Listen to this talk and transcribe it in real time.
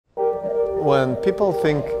When people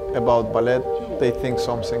think about ballet, they think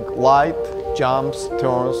something light, jumps,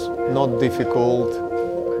 turns, not difficult.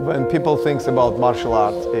 When people think about martial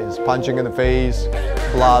arts, it's punching in the face,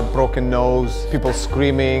 blood, broken nose, people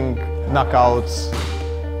screaming, knockouts.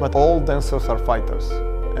 But all dancers are fighters,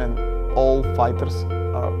 and all fighters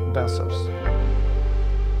are dancers.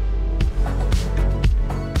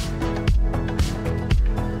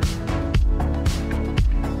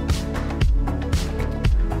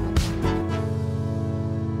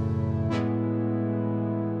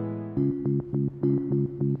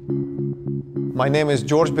 My name is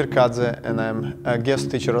George Birkadze, and I'm a guest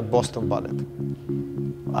teacher at Boston Ballet.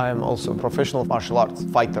 I'm also a professional martial arts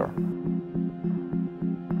fighter.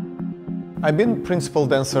 I've been principal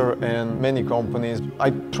dancer in many companies. I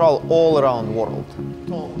travel all around the world.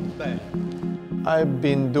 I've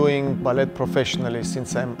been doing ballet professionally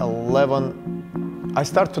since I'm 11. I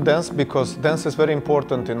started to dance because dance is very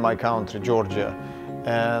important in my country, Georgia,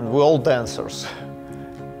 and we're all dancers.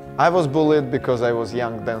 I was bullied because I was a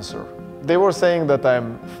young dancer. They were saying that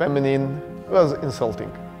I'm feminine. It was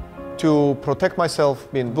insulting. To protect myself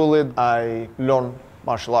being bullied, I learned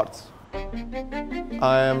martial arts.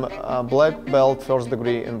 I am a black belt first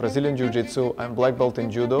degree in Brazilian jiu-jitsu, I'm black belt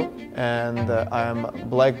in judo, and I'm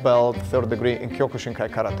black belt third degree in Kyokushin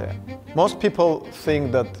karate. Most people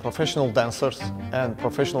think that professional dancers and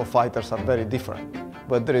professional fighters are very different,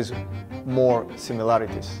 but there is more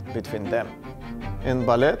similarities between them. In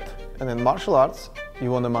ballet and in martial arts, you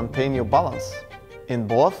want to maintain your balance. In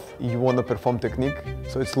both, you want to perform technique,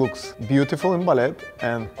 so it looks beautiful in ballet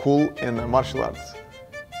and cool in martial arts.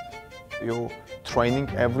 You're training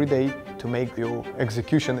every day to make your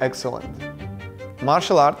execution excellent.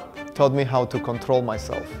 Martial art taught me how to control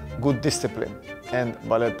myself, good discipline, and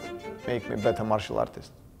ballet make me better martial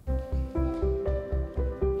artist.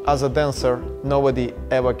 As a dancer, nobody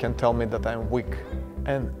ever can tell me that I'm weak.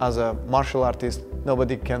 And as a martial artist,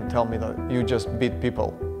 nobody can tell me that you just beat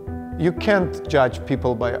people. You can't judge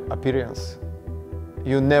people by appearance.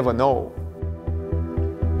 You never know.